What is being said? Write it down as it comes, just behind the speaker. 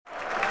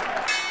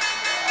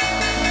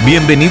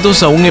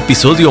Bienvenidos a un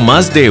episodio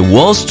más de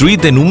Wall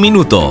Street en un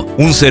minuto,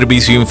 un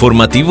servicio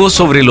informativo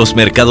sobre los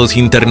mercados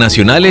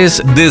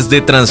internacionales desde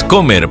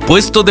Transcomer,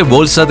 puesto de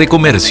bolsa de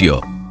comercio.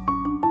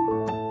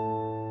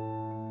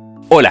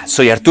 Hola,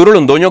 soy Arturo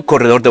Londoño,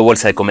 corredor de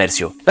Bolsa de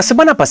Comercio. La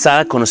semana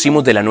pasada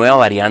conocimos de la nueva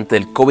variante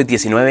del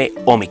COVID-19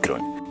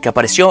 Omicron, que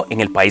apareció en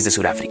el país de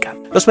Sudáfrica.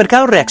 Los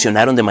mercados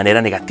reaccionaron de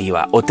manera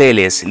negativa.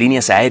 Hoteles,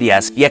 líneas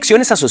aéreas y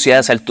acciones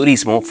asociadas al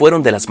turismo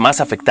fueron de las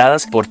más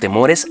afectadas por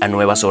temores a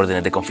nuevas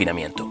órdenes de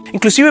confinamiento.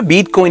 Inclusive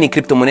Bitcoin y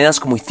criptomonedas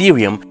como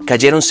Ethereum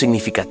cayeron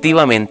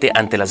significativamente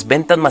ante las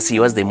ventas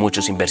masivas de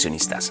muchos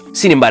inversionistas.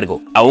 Sin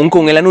embargo, aún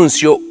con el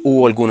anuncio,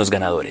 hubo algunos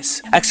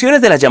ganadores. Acciones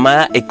de la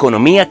llamada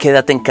economía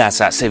quédate en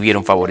casa se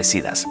vieron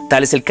favorecidas.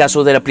 Tal es el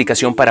caso de la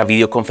aplicación para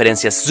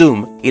videoconferencias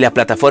Zoom y la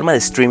plataforma de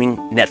streaming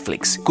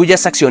Netflix,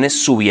 cuyas acciones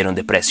subieron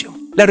de precio.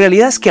 La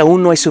realidad es que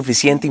aún no hay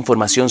suficiente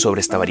información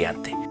sobre esta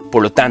variante.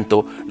 Por lo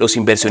tanto, los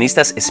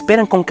inversionistas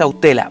esperan con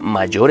cautela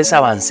mayores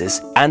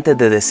avances antes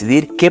de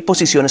decidir qué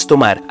posiciones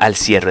tomar al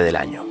cierre del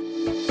año.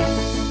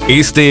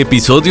 Este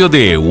episodio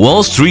de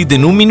Wall Street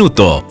en un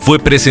minuto fue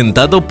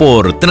presentado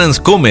por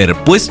Transcomer,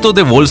 puesto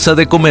de bolsa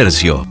de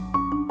comercio.